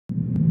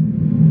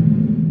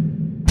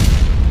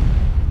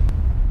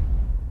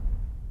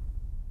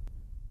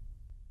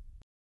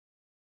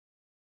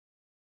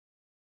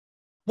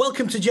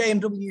Welcome to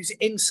JMW's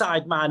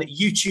Inside Man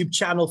YouTube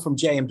channel from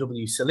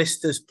JMW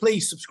Solicitors.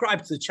 Please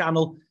subscribe to the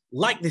channel,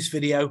 like this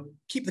video,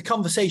 keep the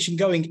conversation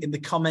going in the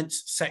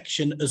comments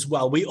section as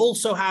well. We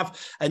also have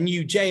a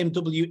new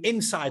JMW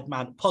Inside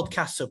Man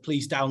podcast, so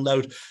please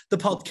download the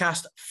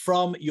podcast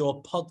from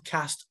your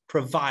podcast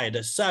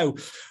provider. So,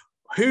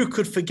 who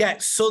could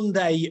forget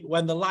Sunday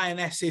when the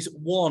Lionesses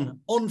won?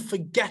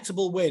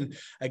 Unforgettable win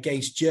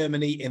against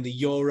Germany in the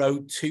Euro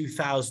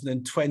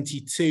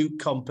 2022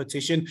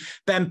 competition.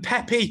 Ben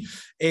Peppi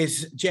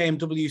is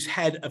JMW's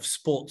head of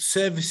sports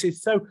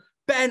services. So,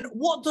 Ben,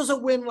 what does a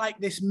win like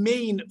this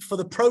mean for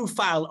the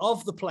profile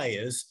of the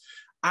players?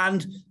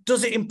 And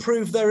does it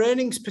improve their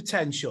earnings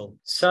potential?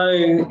 So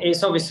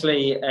it's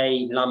obviously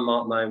a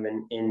landmark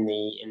moment in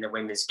the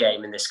women's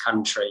game in this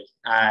country,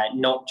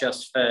 not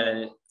just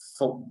for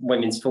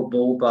women's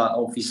football, but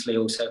obviously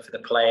also for the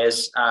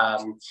players.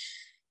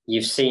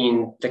 You've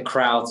seen the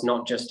crowds,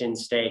 not just in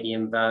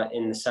stadium, but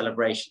in the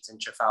celebrations in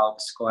Trafalgar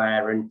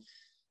Square. And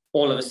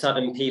all of a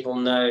sudden, people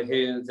know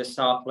who the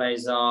star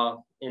players are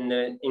in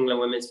the England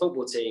women's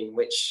football team,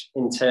 which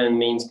in turn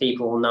means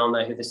people will now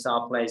know who the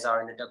star players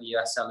are in the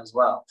WSL as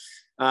well.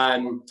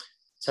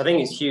 So I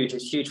think it's huge.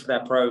 It's huge for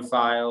their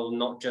profile,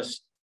 not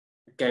just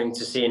going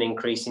to see an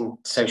increase in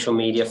social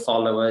media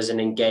followers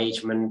and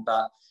engagement,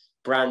 but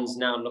brands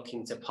now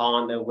looking to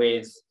partner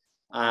with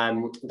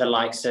the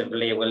likes of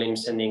Leah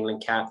Williamson, the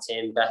England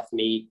captain, Beth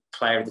Mead,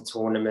 player of the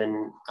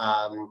tournament,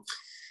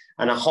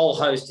 and a whole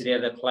host of the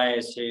other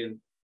players who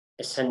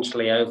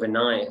essentially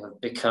overnight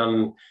have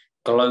become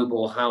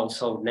global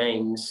household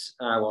names,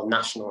 well,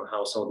 national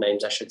household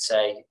names, I should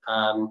say,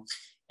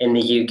 in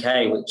the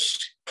UK,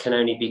 which can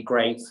only be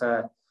great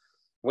for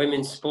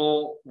women's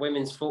sport,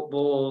 women's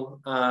football,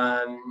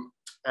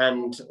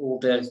 and all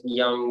the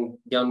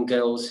young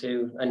girls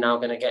who are now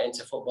going to get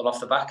into football off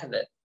the back of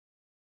it.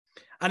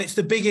 And it's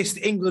the biggest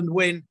England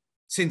win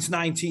since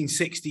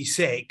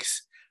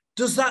 1966.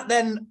 Does that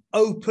then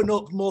open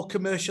up more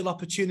commercial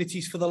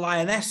opportunities for the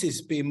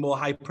Lionesses being more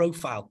high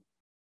profile?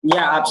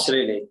 Yeah,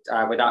 absolutely,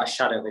 without a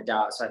shadow of a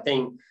doubt. So I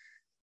think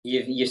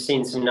you've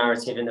seen some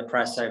narrative in the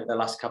press over the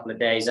last couple of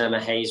days.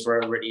 Emma Hayes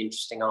wrote a really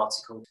interesting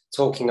article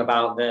talking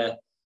about the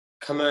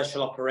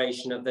commercial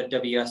operation of the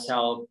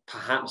WSL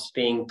perhaps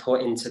being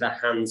put into the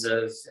hands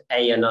of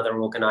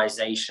another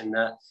organisation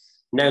that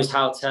knows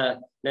how to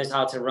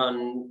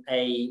run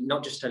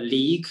not just a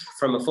league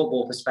from a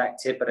football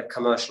perspective, but a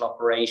commercial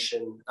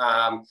operation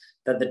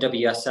that the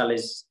WSL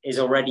is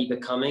already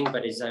becoming,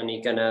 but is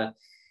only going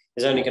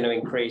to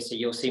increase. So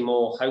you'll see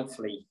more,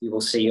 hopefully, you will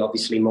see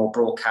obviously more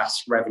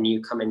broadcast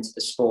revenue come into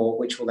the sport,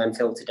 which will then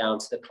filter down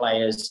to the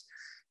players.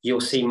 You'll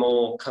see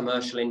more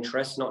commercial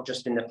interest, not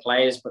just in the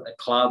players, but the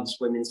clubs,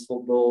 women's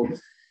football.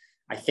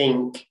 I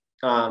think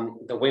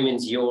the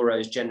women's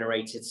Euros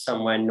generated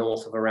somewhere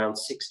north of around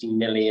 60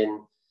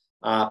 million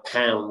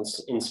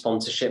pounds in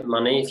sponsorship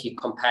money. If you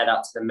compare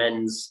that to the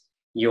men's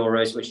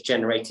Euros, which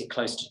generated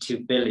close to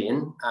 2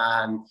 billion,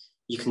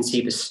 you can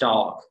see the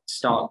stark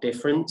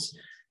difference.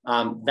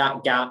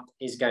 That gap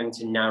is going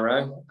to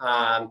narrow,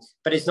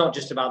 but it's not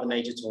just about the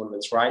major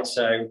tournaments, right?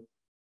 So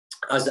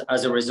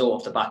as a result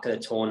of the back of the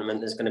tournament,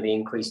 there's going to be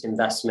increased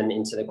investment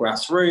into the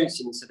grassroots,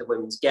 into the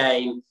women's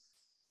game.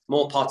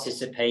 More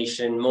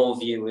participation, more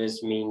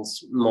viewers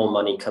means more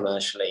money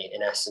commercially,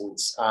 in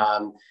essence.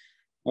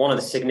 One of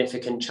the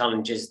significant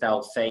challenges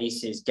they'll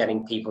face is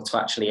getting people to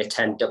actually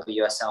attend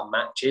WSL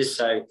matches.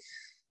 So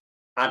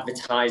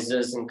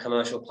advertisers and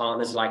commercial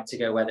partners like to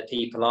go where the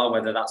people are,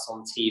 whether that's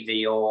on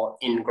TV or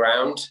in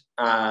ground.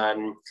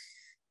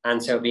 And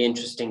so it'll be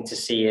interesting to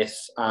see if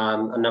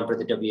a number of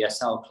the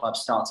WSL clubs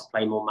start to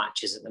play more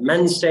matches at the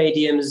men's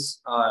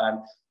stadiums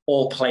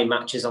or play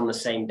matches on the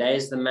same day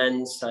as the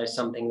men's. So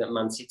something that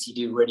Man City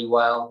do really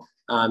well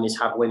is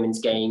have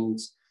women's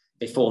games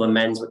before the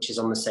men's, which is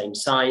on the same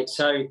site.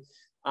 So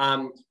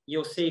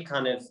you'll see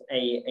kind of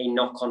a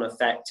knock-on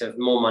effect of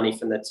more money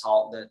from the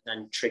top that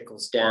then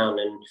trickles down,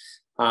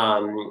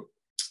 and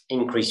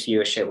increased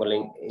viewership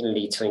will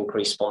lead to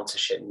increased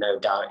sponsorship, no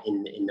doubt,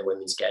 in the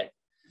women's game.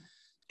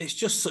 It's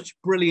just such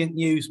brilliant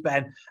news,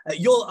 Ben.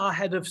 You're our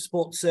head of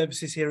sports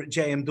services here at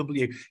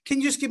JMW.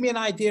 Can you just give me an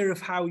idea of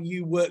how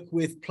you work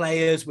with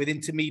players, with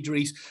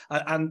intermediaries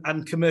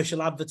and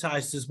commercial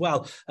advertisers as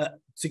well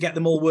to get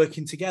them all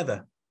working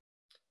together?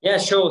 Yeah,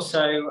 sure.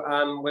 So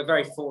we're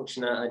very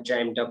fortunate at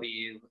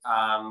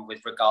JMW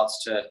with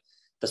regards to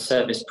the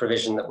service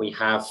provision that we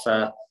have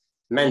for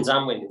men's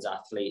and women's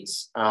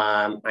athletes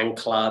and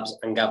clubs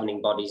and governing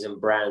bodies and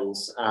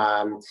brands.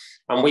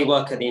 And we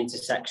work at the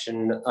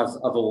intersection of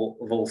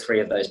all three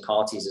of those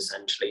parties,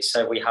 essentially.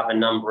 So we have a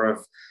number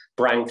of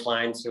brand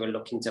clients who are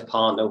looking to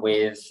partner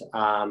with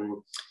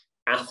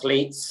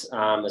athletes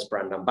as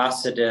brand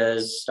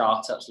ambassadors,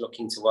 startups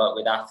looking to work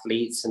with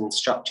athletes and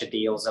structure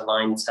deals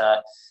aligned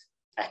to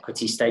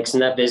equity stakes in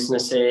their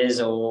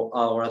businesses or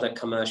other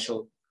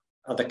commercial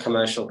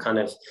kind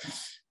of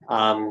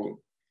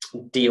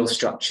deal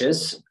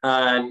structures.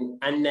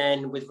 And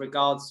then with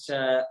regards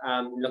to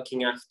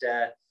looking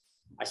after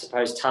I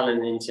suppose, talent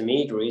and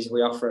intermediaries,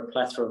 we offer a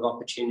plethora of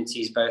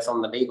opportunities, both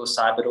on the legal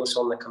side, but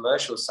also on the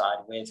commercial side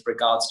with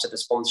regards to the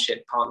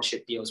sponsorship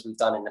partnership deals we've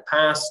done in the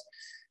past.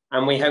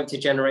 And we hope to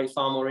generate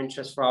far more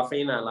interest for our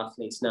female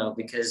athletes now,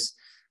 because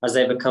as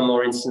they become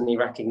more instantly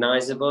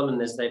recognizable and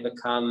as they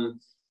become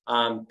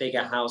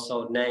bigger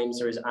household names,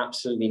 there is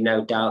absolutely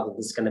no doubt that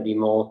there's going to be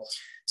more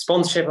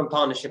sponsorship and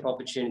partnership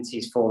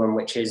opportunities for them,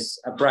 which is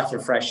a breath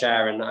of fresh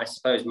air. And I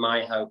suppose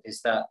my hope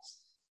is that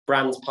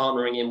brands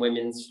partnering in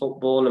women's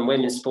football and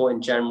women's sport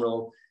in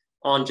general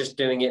aren't just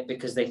doing it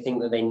because they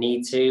think that they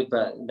need to,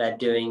 but they're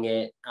doing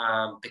it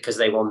because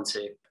they want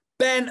to.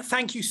 Ben,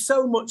 thank you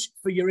so much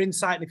for your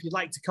insight. And if you'd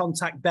like to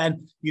contact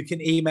Ben, you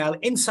can email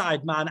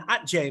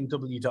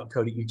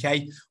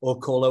insideman@jmw.co.uk or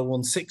call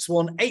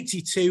 0161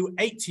 82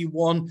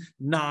 81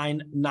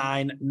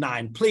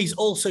 999. Please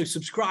also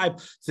subscribe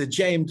to the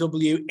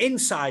JMW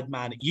Inside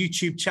Man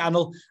YouTube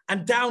channel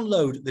and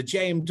download the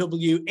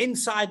JMW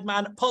Inside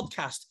Man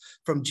podcast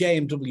from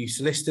JMW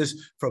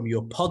Solicitors from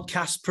your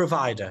podcast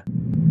provider.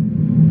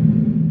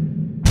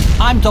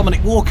 I'm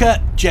Dominic Walker,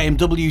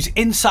 JMW's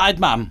Inside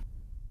Man.